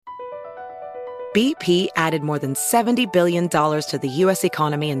BP added more than $70 billion to the U.S.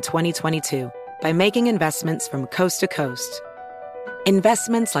 economy in 2022 by making investments from coast to coast.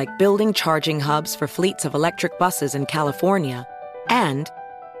 Investments like building charging hubs for fleets of electric buses in California and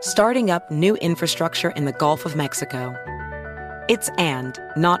starting up new infrastructure in the Gulf of Mexico. It's and,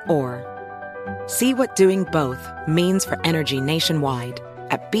 not or. See what doing both means for energy nationwide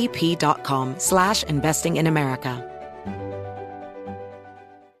at bp.com/investing in America.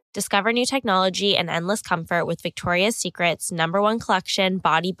 Discover new technology and endless comfort with Victoria's Secret's #1 collection,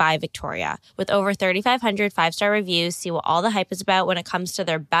 Body by Victoria. With over 3,500 five-star reviews, see what all the hype is about when it comes to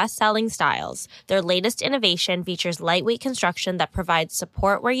their best-selling styles. Their latest innovation features lightweight construction that provides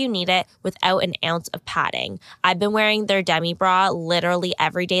support where you need it without an ounce of padding. I've been wearing their demi bra literally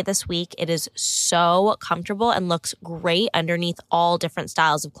every day this week. It is so comfortable and looks great underneath all different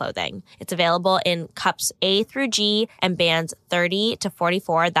styles of clothing. It's available in cups A through G and bands 30 to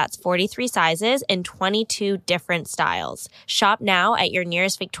 44. That's 43 sizes in 22 different styles. Shop now at your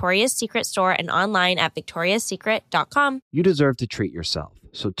nearest Victoria's Secret store and online at victoriassecret.com. You deserve to treat yourself.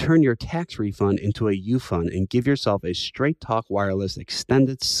 So turn your tax refund into a U-Fund and give yourself a Straight Talk Wireless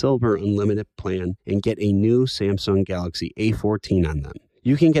Extended Silver Unlimited plan and get a new Samsung Galaxy A14 on them.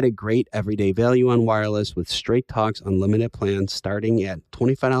 You can get a great everyday value on wireless with Straight Talk's unlimited plan starting at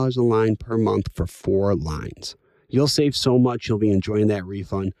 $25 a line per month for 4 lines. You'll save so much you'll be enjoying that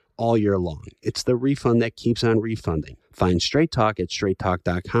refund all year long. It's the refund that keeps on refunding. Find Straight Talk at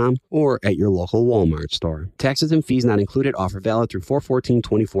straighttalk.com or at your local Walmart store. Taxes and fees not included. Offer valid through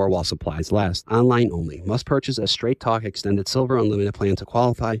 4/14/24 while supplies last. Online only. Must purchase a Straight Talk Extended Silver Unlimited plan to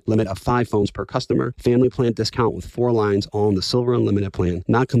qualify. Limit of 5 phones per customer. Family plan discount with 4 lines, all in the Silver Unlimited plan.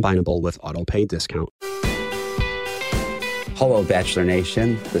 Not combinable with auto pay discount. Hello, Bachelor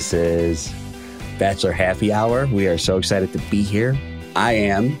Nation. This is Bachelor Happy Hour. We are so excited to be here. I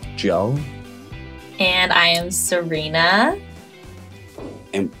am Joe. And I am Serena.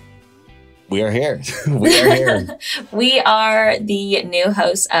 And we are here. We are here. We are the new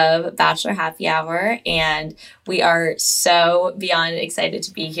hosts of Bachelor Happy Hour, and we are so beyond excited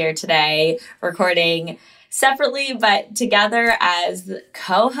to be here today, recording separately but together as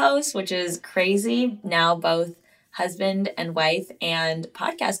co-hosts, which is crazy. Now both husband and wife and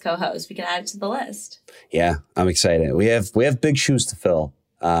podcast co-host. We can add it to the list. Yeah, I'm excited. We have big shoes to fill.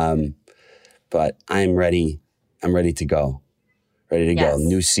 But I'm ready. I'm ready to go. Ready to go.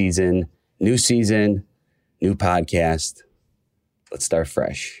 New season, new podcast. Let's start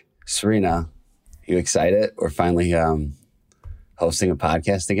fresh. Serena, you excited? We're finally hosting a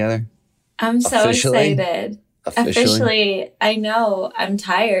podcast together. I'm so excited. Officially, I know I'm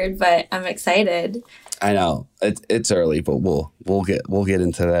tired, but I'm excited. I know it's early, but we'll get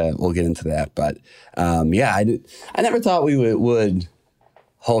into that. We'll get into that. But yeah, I never thought we would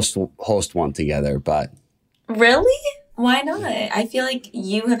host one together. But really, why not? I feel like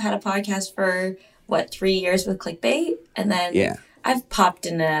you have had a podcast for 3 years with Clickbait, and then I've popped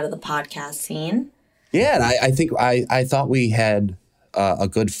in and out of the podcast scene. Yeah, and I think I thought we had a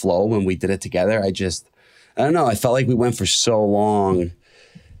good flow when we did it together. I don't know. I felt like we went for so long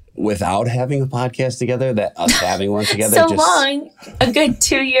without having a podcast together that us having one together long, a good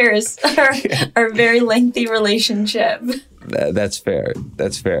 2 years, our very lengthy relationship. That's fair.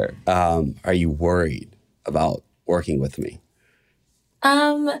 Are you worried about working with me?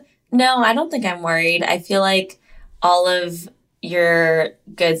 No, I don't think I'm worried. I feel like all of your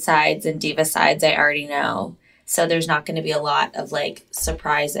good sides and diva sides I already know, so there's not going to be a lot of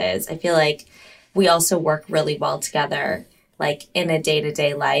surprises. I feel like we also work really well together, in a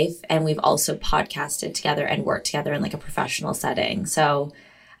day-to-day life. And we've also podcasted together and worked together in a professional setting. So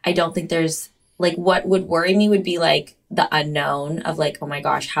I don't think there's what would worry me would be the unknown of oh my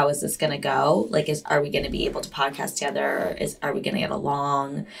gosh, how is this going to go? Are we going to be able to podcast together? Are we going to get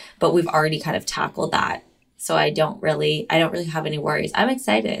along? But we've already kind of tackled that. So I don't really have any worries. I'm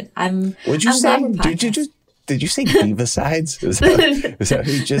excited. Did you say diva sides? Is that what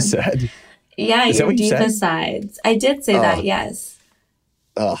you just said? Yeah, your diva sides. I did say that, yes.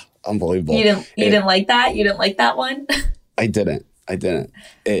 Oh, unbelievable. You didn't like that? You didn't like that one? I didn't. I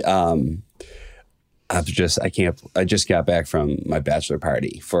just got back from my bachelor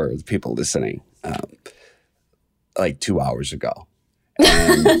party for the people listening 2 hours ago.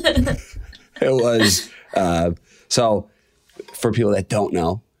 And it was, so for people that don't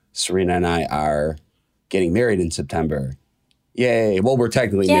know, Serena and I are getting married in September. Yay. Well, we're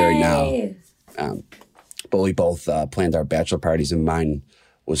technically married now. But we both planned our bachelor parties, and mine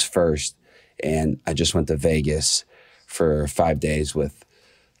was first. And I just went to Vegas for 5 days with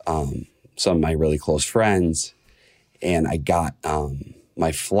some of my really close friends. And I got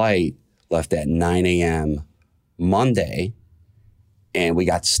my flight left at 9 a.m. Monday, and we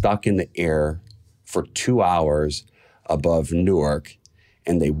got stuck in the air for 2 hours above Newark,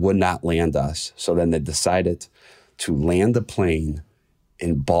 and they would not land us. So then they decided to land the plane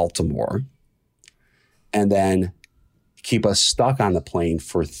in Baltimore and then keep us stuck on the plane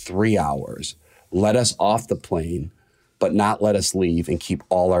for 3 hours, let us off the plane, but not let us leave and keep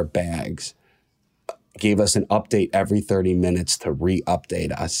all our bags. Gave us an update every 30 minutes to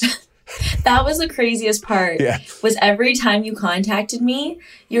re-update us. That was the craziest part. Yeah. Was every time you contacted me,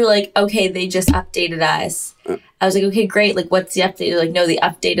 you're like, okay, they just updated us. I was like, okay, great. Like, what's the update? You're like, no, the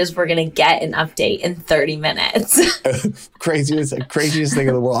update is we're going to get an update in 30 minutes. Craziest thing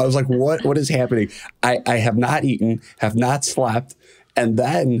in the world. I was like, what is happening? I have not eaten, have not slept. And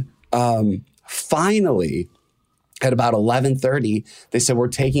then finally, at about 11:30, they said, we're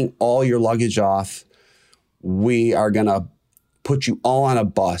taking all your luggage off. We are going to put you all on a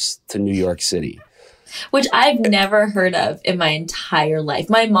bus to New York City. Which I've never heard of in my entire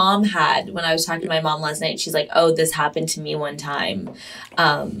life. My mom had, when I was talking to my mom last night, she's like, oh, this happened to me one time.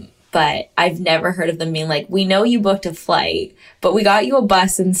 But I've never heard of them being like, we know you booked a flight, but we got you a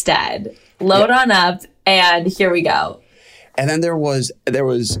bus instead. Load on up, and here we go. And then there was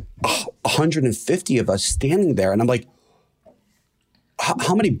 150 of us standing there, and I'm like,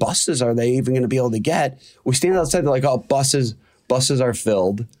 how many buses are they even going to be able to get? We stand outside, they're like, oh, buses are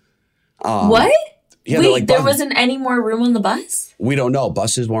filled. What? Yeah, wait, like, there wasn't any more room on the bus? We don't know.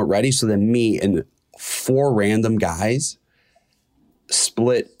 Buses weren't ready. So then me and 4 random guys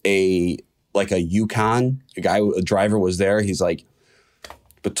split a Yukon. A driver was there. He's like,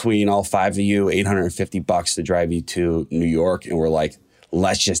 between all 5 of you, $850 to drive you to New York. And we're like,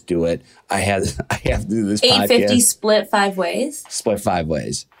 let's just do it. I have to do this podcast. $850 split 5 ways? Split 5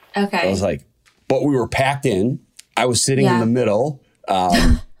 ways. Okay. I was like, but we were packed in. I was sitting in the middle.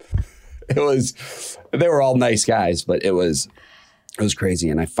 They were all nice guys, but it was crazy.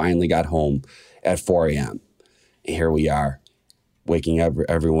 And I finally got home at 4 a.m. And here we are, waking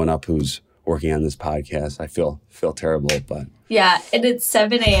everyone up who's working on this podcast. I feel terrible, but yeah, and it's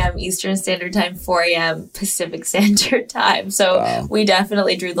 7 a.m. Eastern Standard Time, 4 a.m. Pacific Standard Time. So we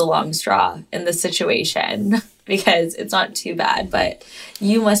definitely drew the long straw in this situation because it's not too bad. But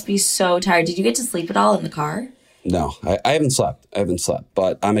you must be so tired. Did you get to sleep at all in the car? No, I haven't slept.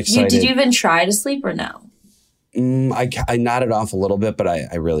 But I'm excited. Did you even try to sleep or no? I nodded off a little bit, but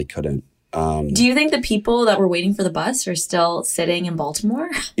I really couldn't. Do you think the people that were waiting for the bus are still sitting in Baltimore?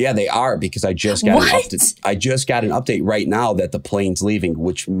 Yeah, they are, because I just got an update right now that the plane's leaving,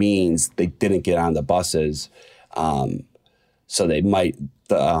 which means they didn't get on the buses. So they might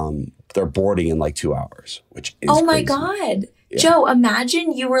they're boarding in like 2 hours, which is oh my crazy. God. Yeah. Joe,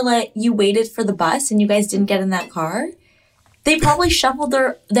 imagine you were like, you waited for the bus and you guys didn't get in that car. They probably shuffled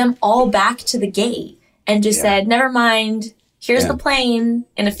them all back to the gate and just said, never mind. Here's the plane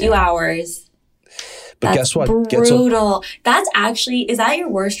in a few hours. But guess what? Brutal. That's actually, is that your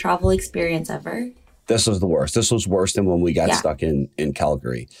worst travel experience ever? This was the worst. This was worse than when we got stuck in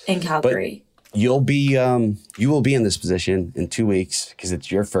Calgary. In Calgary. But you will be in this position in 2 weeks because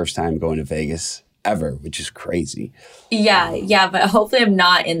it's your first time going to Vegas ever, which is crazy. Yeah, but hopefully I'm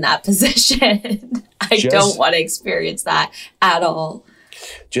not in that position. I don't want to experience that at all.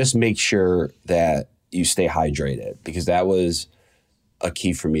 Just make sure that you stay hydrated, because that was a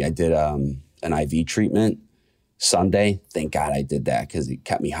key for me. I did an IV treatment Sunday. Thank God I did that because it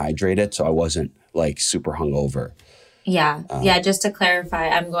kept me hydrated, so I wasn't like super hungover. Yeah. Just to clarify,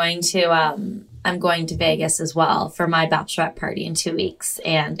 I'm going to Vegas as well for my bachelorette party in 2 weeks,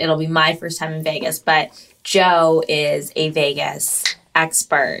 and it'll be my first time in Vegas. But Joe is a Vegas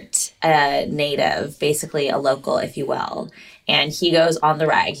expert, a native, basically a local, if you will. And he goes on the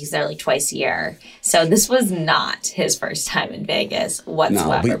rag. He's there like twice a year. So this was not his first time in Vegas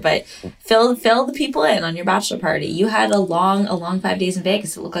whatsoever. But fill the people in on your bachelor party. You had a long 5 days in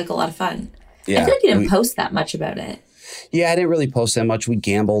Vegas. It looked like a lot of fun. Yeah, I feel like you didn't post that much about it. Yeah, I didn't really post that much. We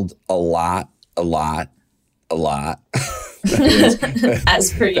gambled a lot. As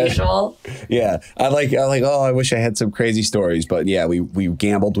per usual. Yeah. I like, oh, I wish I had some crazy stories. But yeah, we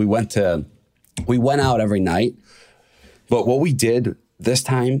gambled. We went out every night. But what we did this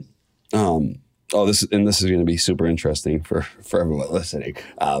time, this is going to be super interesting for everyone listening.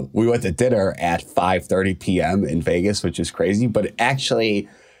 We went to dinner at 5:30 p.m. in Vegas, which is crazy, but it actually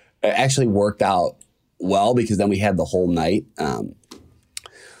worked out well because then we had the whole night.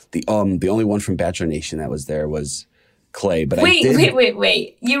 The only one from Bachelor Nation that was there was Clay. But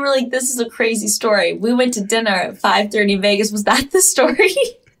wait! You were like, this is a crazy story. We went to dinner at 5:30 in Vegas. Was that the story?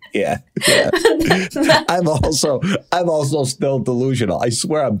 Yeah. I'm also still delusional. I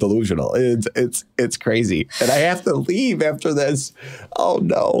swear I'm delusional. It's crazy. And I have to leave after this. Oh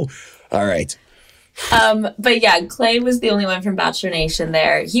no. All right. But yeah, Clay was the only one from Bachelor Nation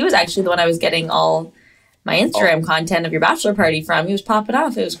there. He was actually the one I was getting all my Instagram content of your bachelor party from. He was popping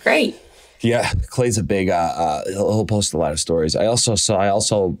off. It was great. Yeah, Clay's a big. He'll post a lot of stories. I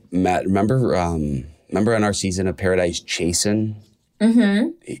also met. Remember on our season of Paradise, Chasen.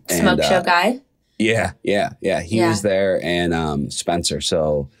 Mm-hmm. Smoke show guy. Yeah. He was there, and Spencer.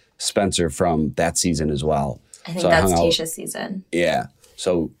 So Spencer from that season as well. I think that's Tayshia's season. Yeah.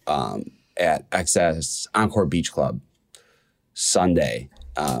 So at XS Encore Beach Club Sunday,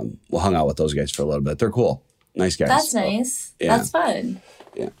 we hung out with those guys for a little bit. They're cool, nice guys. That's nice. Yeah. That's fun.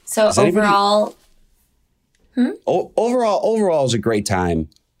 Yeah. So overall, overall is a great time.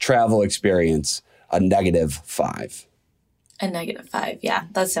 Travel experience, a -5. A -5. Yeah,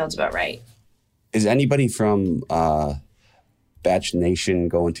 that sounds about right. Is anybody from Batch Nation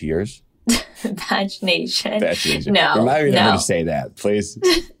going to yours? Batch Nation. No. Remind me never to say that, please.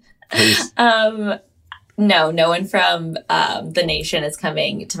 Please. No one from the nation is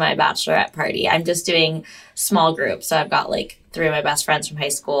coming to my bachelorette party. I'm just doing small groups. So I've got like 3 of my best friends from high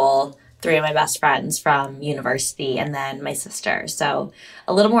school, 3 of my best friends from university, and then my sister. So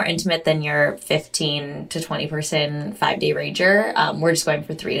a little more intimate than your 15 to 20 person 5-day rager. We're just going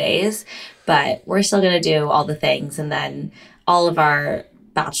for 3 days, but we're still going to do all the things. And then all of our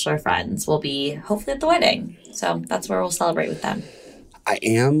bachelor friends will be hopefully at the wedding. So that's where we'll celebrate with them. I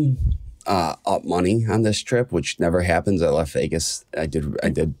am up money on this trip, which never happens. I left Vegas. I did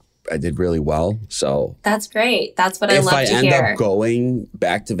really well. So that's great. That's what I love to hear. If I end up going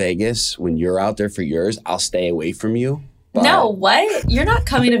back to Vegas when you're out there for yours, I'll stay away from you. But no, what? You're not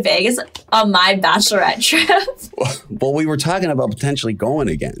coming to Vegas on my bachelorette trip. Well, we were talking about potentially going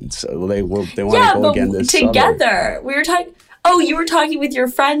again. So they want to go again this together. summer. We were talking. Oh, you were talking with your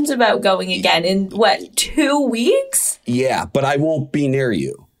friends about going again in what, 2 weeks? Yeah, but I won't be near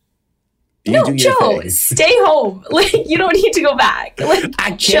you. No, Joe, stay home. Like, you don't need to go back. Like,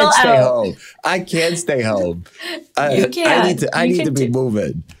 I can't stay home. I can't stay home. You can't. I need to be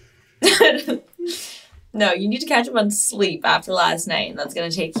moving. No, you need to catch up on sleep after last night, and that's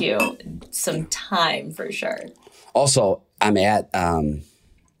going to take you some time for sure. Also, I'm at,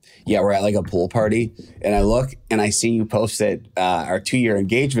 we're at like a pool party, and I look and I see you posted our 2-year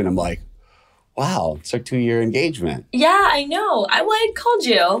engagement. I'm like, wow, it's our 2-year engagement. Yeah, I know. I had called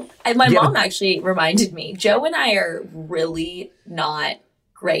you. My mom actually reminded me. Joe and I are really not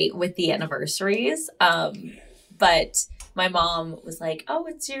great with the anniversaries. But my mom was like, "Oh,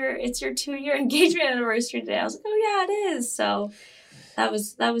 it's your 2-year engagement anniversary today." I was like, "Oh yeah, it is." So that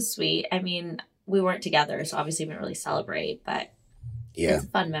was sweet. I mean, we weren't together, so obviously we didn't really celebrate, but it's a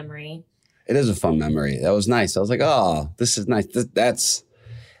fun memory. It is a fun memory. That was nice. I was like, "Oh, this is nice."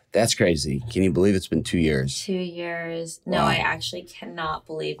 That's crazy. Can you believe it's been 2 years? 2 years. No, wow. I actually cannot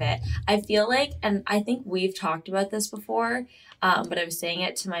believe it. I feel like, and I think we've talked about this before, but I was saying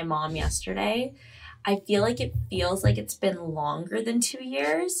it to my mom yesterday. I feel like it feels like it's been longer than 2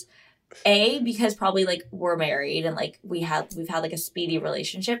 years. A, because probably like we're married and like we've had like a speedy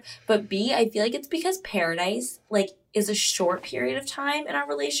relationship. But B, I feel like it's because Paradise like is a short period of time in our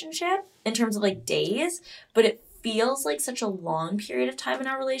relationship in terms of like days, but it feels like such a long period of time in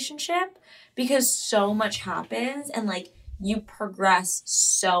our relationship because so much happens and like you progress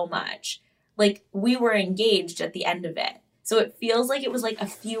so much. Like we were engaged at the end of it. So it feels like it was like a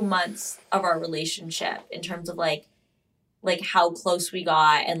few months of our relationship in terms of like how close we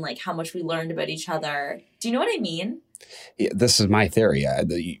got and like how much we learned about each other. Do you know what I mean? Yeah, this is my theory.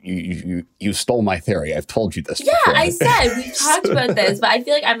 You stole my theory. I've told you this before. Yeah, I said we've talked about this, but I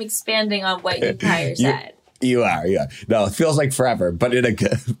feel like I'm expanding on what you prior said. You are, yeah. No, it feels like forever, but it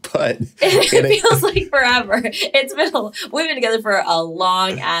feels like forever. We've been together for a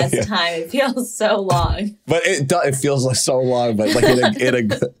long ass time. It feels so long. But it feels like so long, but like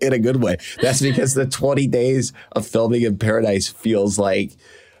in a good way. That's because the 20 days of filming in Paradise feels like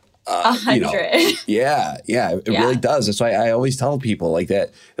 100. It really does. That's why I always tell people like that.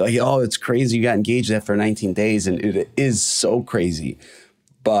 Like, oh, it's crazy you got engaged after 19 days, and it is so crazy,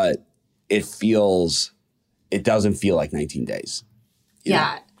 but it doesn't feel like 19 days.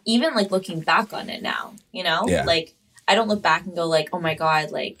 Yeah. Even like looking back on it now, you know, like I don't look back and go like, oh my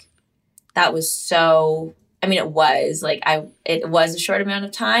God, like that was so, I mean, it was like, it was a short amount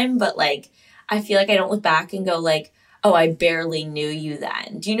of time, but like, I feel like I don't look back and go like, oh, I barely knew you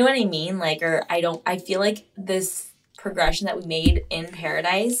then. Do you know what I mean? Like, I feel like this progression that we made in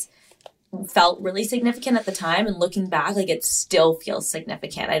Paradise felt really significant at the time, and looking back, like it still feels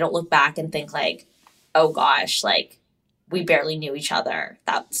significant. I don't look back and think like, oh gosh, like we barely knew each other.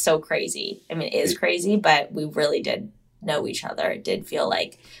 That's so crazy. I mean, it is crazy, but we really did know each other. It did feel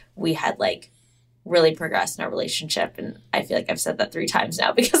like we had like really progressed in our relationship, and I feel like I've said that 3 times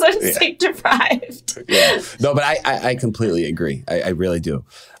now because I'm sleep deprived. Yeah. No, but I completely agree. I really do.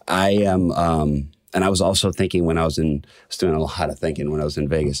 I am, and I was also thinking when I was doing a lot of thinking when I was in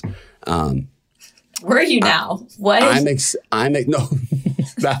Vegas. Where are you now? What? No,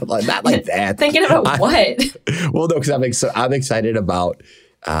 not like that. Thinking about what? Well, no, because I'm excited about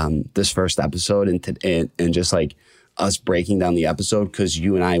this first episode and just like us breaking down the episode, because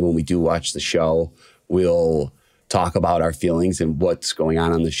you and I, when we do watch the show, we'll talk about our feelings and what's going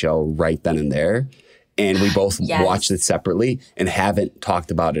on the show right then and there. And we both watched it separately and haven't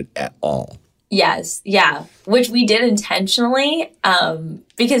talked about it at all. Yes. Yeah. Which we did intentionally.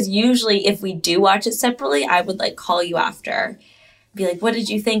 Because usually if we do watch it separately, I would like call you after, be like, what did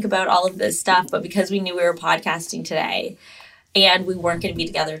you think about all of this stuff? But because we knew we were podcasting today and we weren't going to be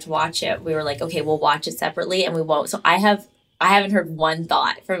together to watch it, we were like, okay, we'll watch it separately and we won't. So I haven't heard one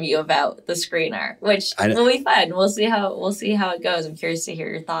thought from you about the screener, which will be fun. We'll see how it goes. I'm curious to hear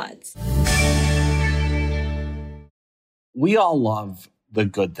your thoughts. We all love the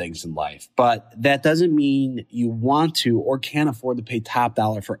good things in life, but that doesn't mean you want to or can't afford to pay top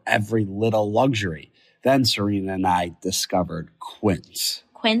dollar for every little luxury. Then Serena and I discovered Quince.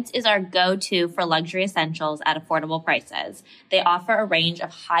 Quince is our go-to for luxury essentials at affordable prices. They offer a range of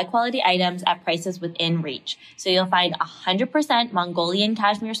high-quality items at prices within reach. So you'll find 100% Mongolian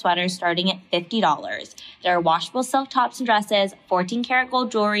cashmere sweaters starting at $50. There are washable silk tops and dresses, 14-karat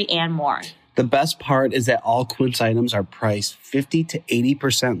gold jewelry, and more. The best part is that all Quince items are priced 50 to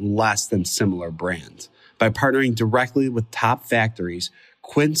 80% less than similar brands. By partnering directly with top factories,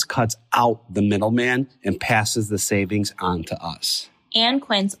 Quince cuts out the middleman and passes the savings on to us. And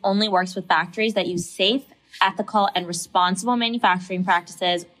Quince only works with factories that use safe, ethical, and responsible manufacturing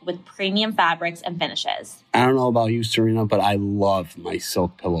practices with premium fabrics and finishes. I don't know about you, Serena, but I love my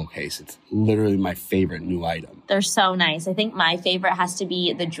silk pillowcase. It's literally my favorite new item. They're so nice. I think my favorite has to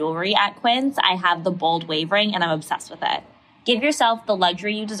be the jewelry at Quince. I have the bold wave ring and I'm obsessed with it. Give yourself the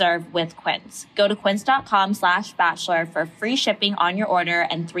luxury you deserve with Quince. Go to quince.com/bachelor for free shipping on your order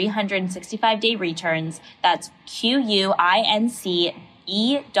and 365-day returns. That's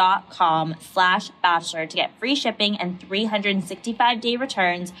QUINCE.com/bachelor to get free shipping and 365-day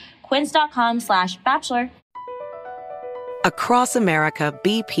returns. Quince.com/bachelor. Across America,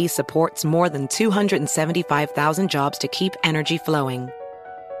 BP supports more than 275,000 jobs to keep energy flowing.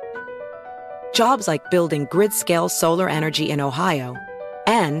 Jobs like building grid-scale solar energy in Ohio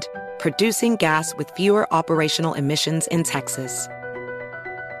and producing gas with fewer operational emissions in Texas.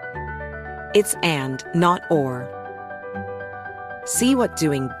 It's and, not or. See what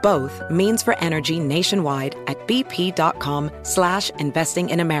doing both means for energy nationwide at bp.com/investing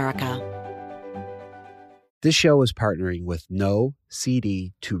in America. This show is partnering with No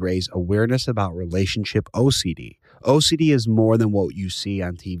CD to raise awareness about relationship OCD. OCD is more than what you see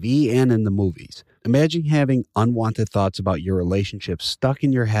on TV and in the movies. Imagine having unwanted thoughts about your relationship stuck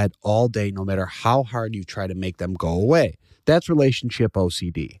in your head all day, no matter how hard you try to make them go away. That's relationship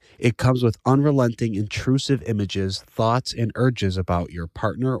OCD. It comes with unrelenting, intrusive images, thoughts, and urges about your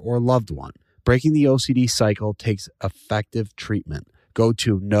partner or loved one. Breaking the OCD cycle takes effective treatment. Go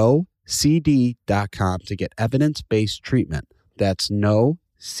to NoCD.com to get evidence-based treatment. That's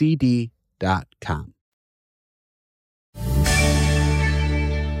NoCD.com.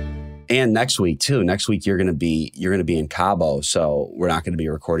 And next week too. Next week you're gonna be in Cabo, so we're not gonna be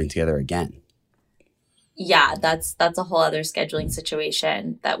recording together again. Yeah, that's a whole other scheduling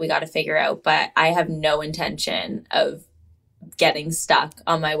situation that we got to figure out. But I have no intention of getting stuck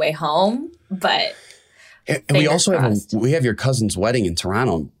on my way home. But and we also crossed. We have your cousin's wedding in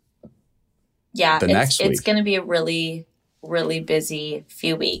Toronto. Yeah, next week. It's going to be a really, really busy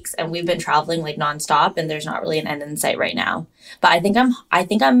few weeks, and we've been traveling like nonstop, and there's not really an end in sight right now. But I think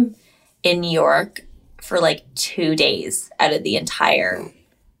I'm in New York for like 2 days out of the entire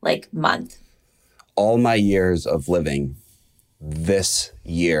like month. All my years of living, this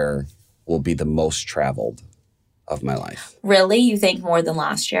year will be the most traveled of my life. Really? You think more than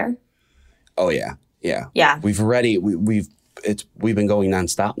last year? Oh yeah. Yeah. Yeah. We've been going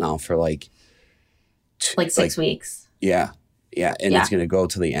nonstop now for like 6 weeks. Yeah. Yeah. And it's going to go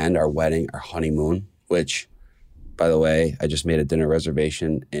to the end, our wedding, our honeymoon, which, by the way, I just made a dinner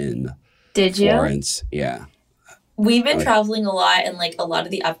reservation in Florence. Yeah. We've been traveling a lot, and like a lot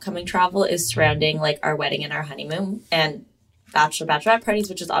of the upcoming travel is surrounding like our wedding and our honeymoon. And bachelorette parties,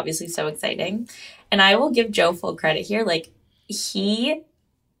 which is obviously so exciting. And I will give Joe full credit here. Like, he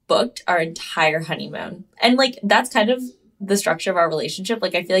booked our entire honeymoon. And like, that's kind of the structure of our relationship.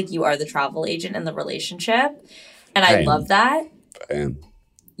 Like, I feel like you are the travel agent in the relationship. And I love that. I am.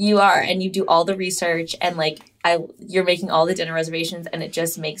 You are. And you do all the research and like, you're making all the dinner reservations. And it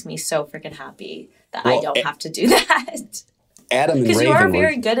just makes me so freaking happy that I don't have to do that. Adam and Raven. Because you are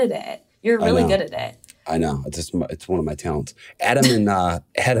very good at it. You're really good at it. I know. It's one of my talents. Adam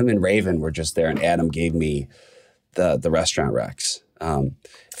and Raven were just there, and Adam gave me the restaurant recs.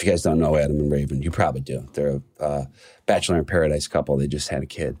 If you guys don't know Adam and Raven, you probably do. They're a Bachelor in Paradise couple. They just had a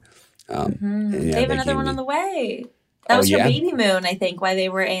kid. And, they have another one on the way. That was her baby moon, I think, while they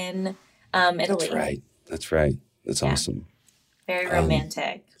were in Italy. That's right. That's awesome. Very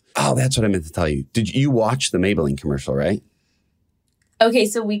romantic. That's what I meant to tell you. Did you watch the Maybelline commercial, right? Okay,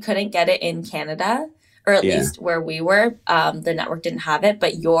 so we couldn't get it in Canada, or at least where we were. The network didn't have it,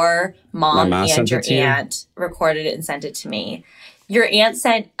 but your mom and your aunt recorded it and sent it to me. Your aunt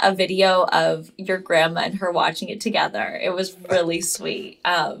sent a video of your grandma and her watching it together. It was really sweet.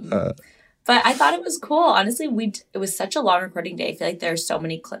 But I thought it was cool. Honestly, it was such a long recording day. I feel like there are so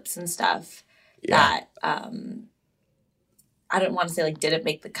many clips and stuff that I don't want to say like didn't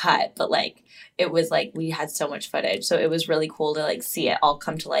make the cut, but like it was like we had so much footage. So it was really cool to like see it all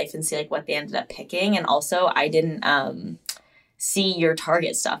come to life and see like what they ended up picking. And also I didn't see your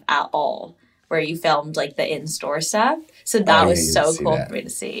Target stuff at all, where you filmed like the in-store stuff. So that was so cool for me to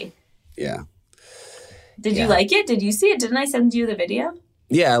see. Yeah. Did you like it? Did you see it? Didn't I send you the video?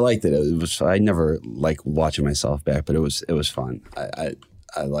 Yeah, I liked it. It was. I never like watching myself back, but it was fun. I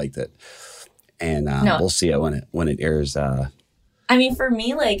liked it, and we'll see it when it airs. I mean, for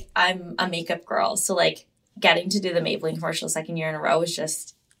me, like I'm a makeup girl, so like getting to do the Maybelline commercial second year in a row was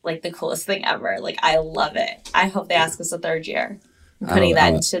just like the coolest thing ever. Like I love it. I hope they ask us a third year. I'm putting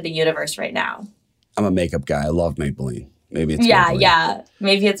that into the universe right now. I'm a makeup guy. I love Maybelline. Maybe it's Maybelline. Yeah.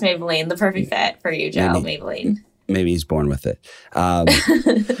 Maybe it's Maybelline. The perfect fit for you, Joe. Maybelline. Maybe he's born with it. But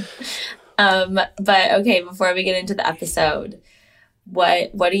okay, before we get into the episode,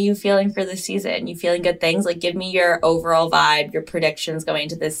 what are you feeling for this season? You feeling good things? Like, give me your overall vibe, your predictions going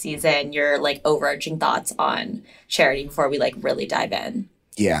into this season, your like overarching thoughts on Charity before we like really dive in.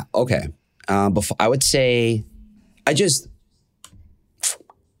 Yeah. Okay. Before I would say, I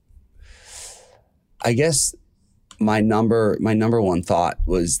guess my number one thought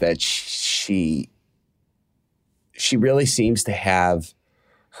was that she really seems to have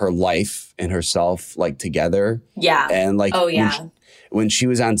her life and herself like together. Yeah. And like, when she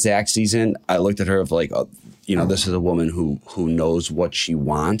was on Zach's season, I looked at her of like, this is a woman who knows what she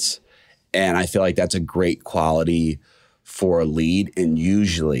wants. And I feel like that's a great quality for a lead. And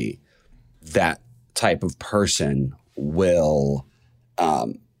usually that type of person will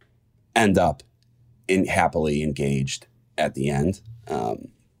end up happily engaged at the end.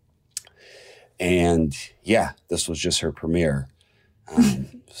 And yeah, this was just her premiere.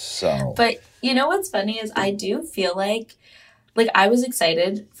 But you know what's funny is I do feel like I was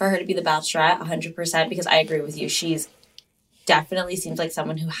excited for her to be the Bachelorette 100% because I agree with you. She's definitely seems like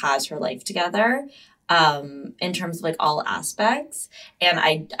someone who has her life together in terms of like all aspects. And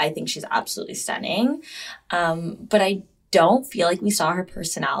I think she's absolutely stunning. But I don't feel like we saw her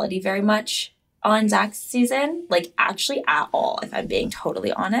personality very much on Zach's season, like actually at all, if I'm being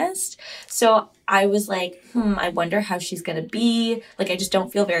totally honest. So I was like, I wonder how she's going to be. Like, I just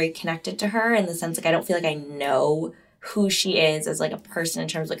don't feel very connected to her in the sense, like, I don't feel like I know who she is as like a person in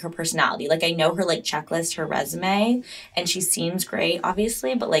terms of like her personality. Like, I know her like checklist, her resume, and she seems great,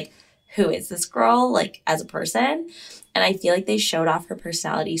 obviously, but like, who is this girl, like, as a person? And I feel like they showed off her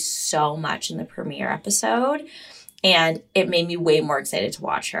personality so much in the premiere episode. And it made me way more excited to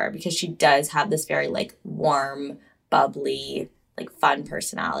watch her because she does have this very like warm, bubbly, like fun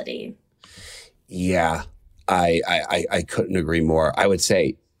personality. Yeah, I couldn't agree more. I would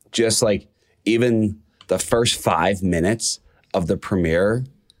say just like even the first 5 minutes of the premiere,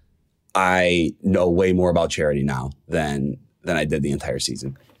 I know way more about Charity now than I did the entire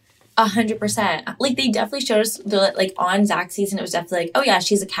season. 100%. Like they definitely showed us like on Zach's season, it was definitely like, oh yeah,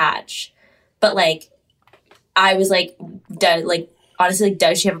 she's a catch. But like, I was like, honestly, like,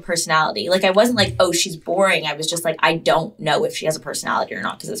 does she have a personality? Like, I wasn't like, oh, she's boring. I was just like, I don't know if she has a personality or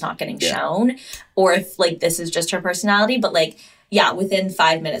not because it's not getting shown, or if like this is just her personality. But like, yeah, within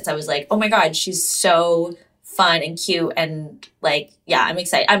 5 minutes, I was like, oh my God, she's so fun and cute. And like, yeah, I'm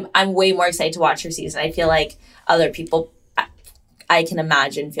excited. I'm way more excited to watch her season. I feel like other people, I can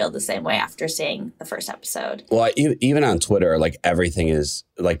imagine feel the same way after seeing the first episode. Well, even on Twitter, like everything is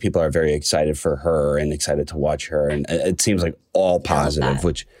like people are very excited for her and excited to watch her. And it seems like all positive,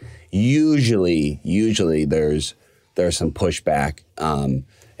 which usually there's some pushback. And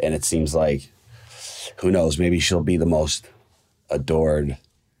it seems like, who knows, maybe she'll be the most adored,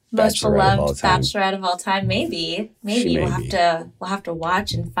 most beloved bachelorette of all time. Maybe we'll have to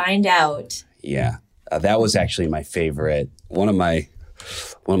watch and find out. Yeah. That was actually my favorite. One of my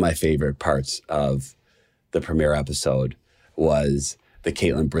favorite parts of the premiere episode was the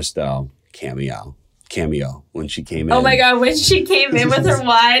Kaitlyn Bristowe cameo when she came in. Oh my God, when she came in with her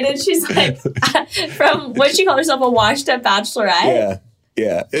wine and she's like, from what she called herself, a washed up bachelorette.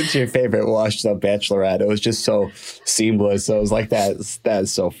 Yeah. It's your favorite washed up bachelorette. It was just so seamless. So I was like,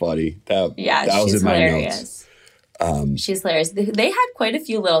 that's so funny. That was in my hilarious. Notes. She's hilarious. They had quite a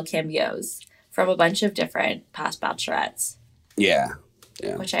few little cameos from a bunch of different past bachelorettes. Yeah.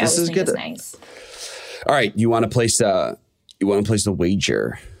 Which I always think is nice. All right, you want to place the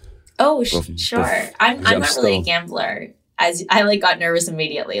wager? Oh, sure. I'm not really a gambler. As I got nervous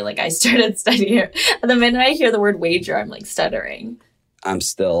immediately. I started studying. And the minute I hear the word wager, I'm stuttering. I'm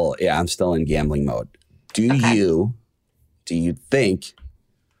still in gambling mode. Do you think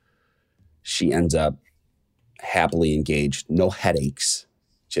she ends up happily engaged, no headaches,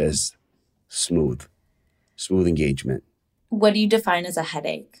 just smooth engagement? What do you define as a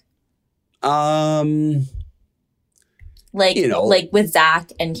headache? Like with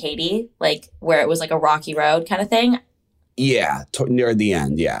Zach and Katie, where it was a rocky road kind of thing. Yeah, near the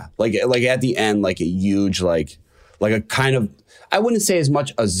end. Yeah, like at the end, a huge like a kind of, I wouldn't say as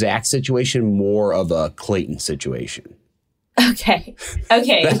much a Zach situation, more of a Clayton situation. Okay,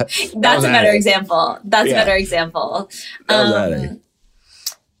 that's a better example. That's a better example.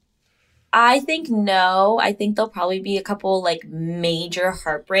 I think no. I think there'll probably be a couple major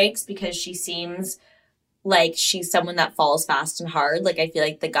heartbreaks because she seems like she's someone that falls fast and hard. I feel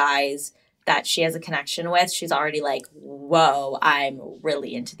like the guys that she has a connection with, she's already whoa, I'm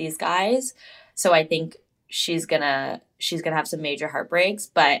really into these guys. So I think she's gonna have some major heartbreaks,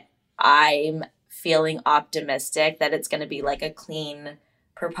 but I'm feeling optimistic that it's gonna be a clean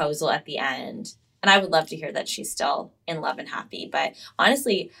proposal at the end. And I would love to hear that she's still in love and happy. But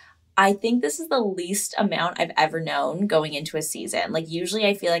honestly, I think this is the least amount I've ever known going into a season. Usually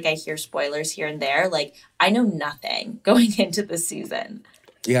I feel like I hear spoilers here and there. I know nothing going into the season.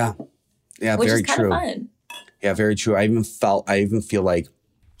 Yeah. Yeah, which very is kind true. of fun. Yeah, very true. I even feel like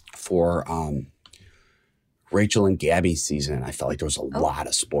for Rachel and Gabby's season, I felt like there was a lot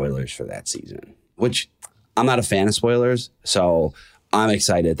of spoilers for that season, which I'm not a fan of spoilers. So I'm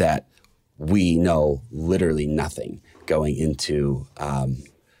excited that we know literally nothing going into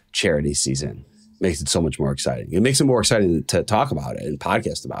Charity season. Makes it so much more exciting. It makes it more exciting to talk about it and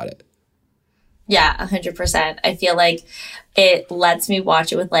podcast about it. Yeah, 100%. I feel like it lets me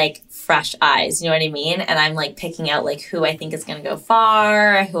watch it with fresh eyes. You know what I mean? And I'm picking out who I think is going to go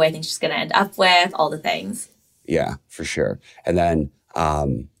far, who I think she's going to end up with, all the things. Yeah, for sure. And then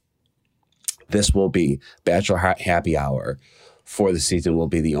this will be Bachelor Happy Hour for the season will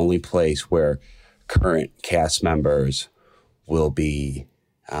be the only place where current cast members will be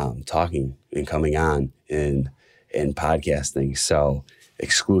talking and coming on in podcasting. So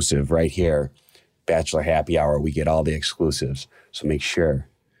exclusive right here, Bachelor Happy Hour. We get all the exclusives. So make sure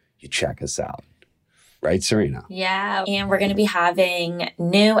you check us out. Right, Serena? Yeah. And we're going to be having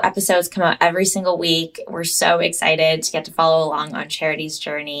new episodes come out every single week. We're so excited to get to follow along on Charity's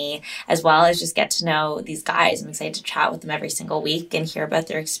journey, as well as just get to know these guys. I'm excited to chat with them every single week and hear about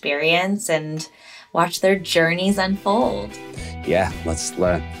their experience and watch their journeys unfold. Yeah, let's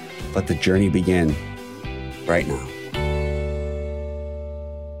let the journey begin right now.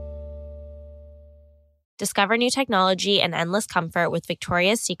 Discover new technology and endless comfort with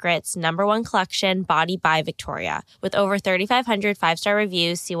Victoria's Secret's #1 collection, Body by Victoria. With over 3,500 five-star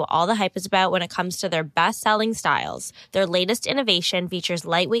reviews, see what all the hype is about when it comes to their best-selling styles. Their latest innovation features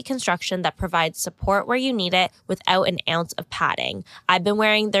lightweight construction that provides support where you need it without an ounce of padding. I've been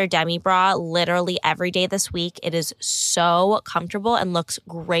wearing their demi bra literally every day this week. It is so comfortable and looks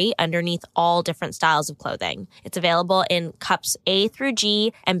great underneath all different styles of clothing. It's available in cups A through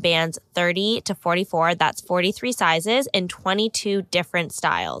G and bands 30 to 44. That's 43 sizes in 22 different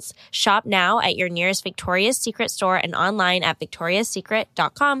styles. Shop now at your nearest Victoria's Secret store and online at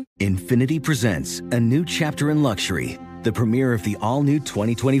victoriassecret.com. Infiniti presents a new chapter in luxury, the premiere of the all-new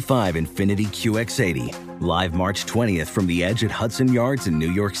 2025 Infiniti QX80, live March 20th from the Edge at Hudson Yards in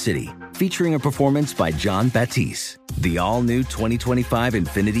New York City, featuring a performance by Jon Batiste. The all-new 2025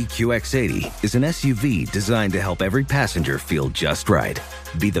 Infiniti QX80 is an SUV designed to help every passenger feel just right.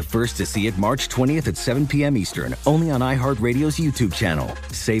 Be the first to see it March 20th at 7 p.m. Eastern, only on iHeartRadio's YouTube channel.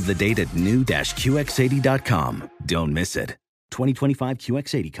 Save the date at new-QX80.com. Don't miss it. 2025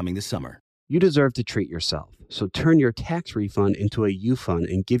 QX80 coming this summer. You deserve to treat yourself, so turn your tax refund into a U-Fund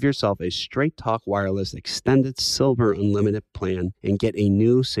and give yourself a Straight Talk Wireless Extended Silver Unlimited plan and get a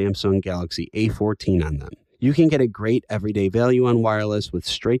new Samsung Galaxy A14 on them. You can get a great everyday value on wireless with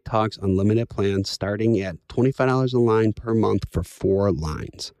Straight Talk's unlimited plan starting at $25 a line per month for 4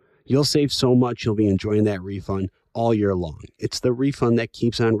 lines. You'll save so much you'll be enjoying that refund all year long. It's the refund that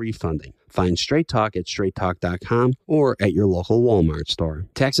keeps on refunding. Find Straight Talk at straighttalk.com or at your local Walmart store.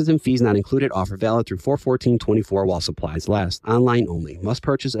 Taxes and fees not included. Offer valid through 4/14/24 while supplies last. Online only. Must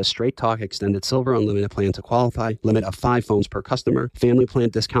purchase a Straight Talk Extended Silver Unlimited plan to qualify. Limit of 5 phones per customer. Family plan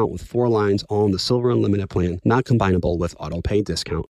discount with 4 lines, all in the Silver Unlimited plan. Not combinable with auto pay discount.